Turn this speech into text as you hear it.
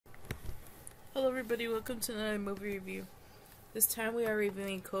Hello everybody, welcome to another movie review. This time we are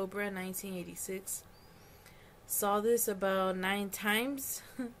reviewing Cobra 1986. Saw this about 9 times.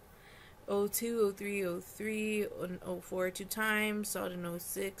 02, 03, 03, and 04 2 times. Saw it in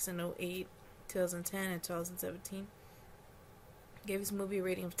 06 and 08, 2010 and 2017. Gave this movie a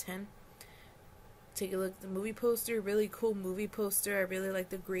rating of 10. Take a look at the movie poster. Really cool movie poster. I really like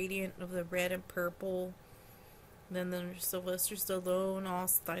the gradient of the red and purple. Then there's Sylvester Stallone, all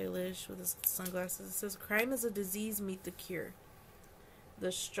stylish with his sunglasses. It says, "Crime is a disease, meet the cure.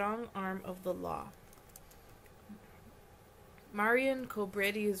 The strong arm of the law." Marion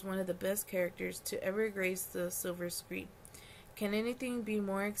Cobretti is one of the best characters to ever grace the silver screen. Can anything be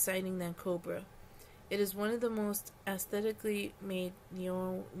more exciting than Cobra? It is one of the most aesthetically made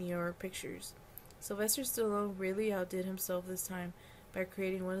neo-noir pictures. Sylvester Stallone really outdid himself this time by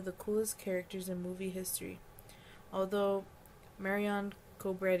creating one of the coolest characters in movie history. Although Marion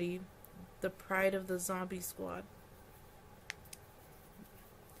Cobretti, the pride of the zombie squad.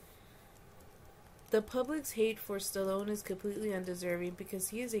 The public's hate for Stallone is completely undeserving because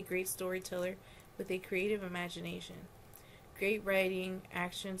he is a great storyteller with a creative imagination. Great writing,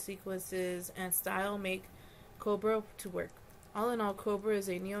 action sequences, and style make Cobra to work. All in all, Cobra is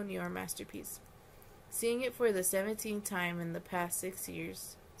a neo-noir masterpiece. Seeing it for the 17th time in the past 6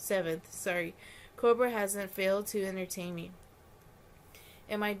 years, Cobra hasn't failed to entertain me.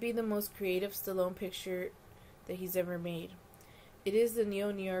 It might be the most creative Stallone picture that he's ever made. It is the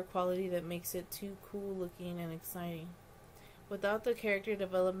neo-noir quality that makes it too cool looking and exciting. Without the character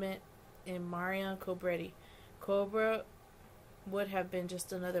development in Marion Cobretti, Cobra would have been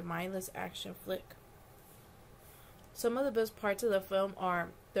just another mindless action flick. Some of the best parts of the film are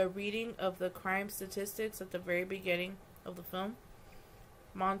the reading of the crime statistics at the very beginning of the film,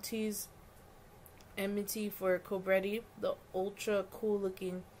 Monty's enmity for Cobretti, the ultra cool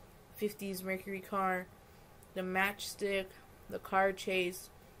looking 50s Mercury car, the matchstick, the car chase,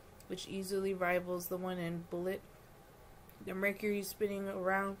 which easily rivals the one in Bullet, the Mercury spinning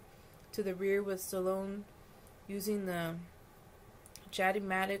around to the rear with Stallone using the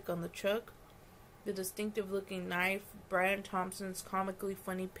Chatty-Matic on the truck, the distinctive looking knife, Brian Thompson's comically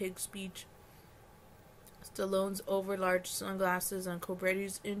funny pig speech, Stallone's overlarge sunglasses, and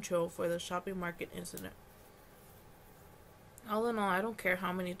Cobretti's intro for the shopping market incident. All in all, I don't care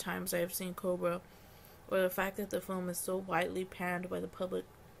how many times I have seen Cobra or the fact that the film is so widely panned by the public.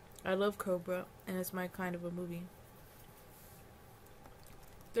 I love Cobra, and it's my kind of a movie.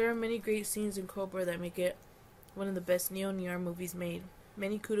 There are many great scenes in Cobra that make it one of the best neo-noir movies made.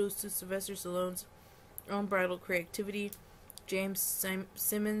 Many kudos to Sylvester Stallone's unbridled creativity, James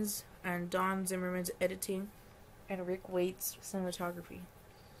Simmons and Don Zimmerman's editing, and Rick Waite's cinematography.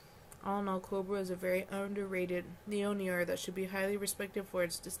 All in all, Cobra is a very underrated neo-noir that should be highly respected for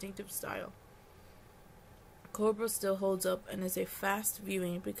its distinctive style. Cobra still holds up and is a fast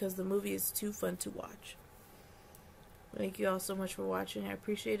viewing because the movie is too fun to watch. Thank you all so much for watching. I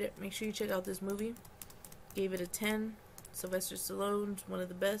appreciate it. Make sure you check out this movie. Gave it a 10. Sylvester Stallone's one of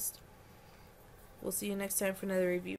the best. We'll see you next time for another review.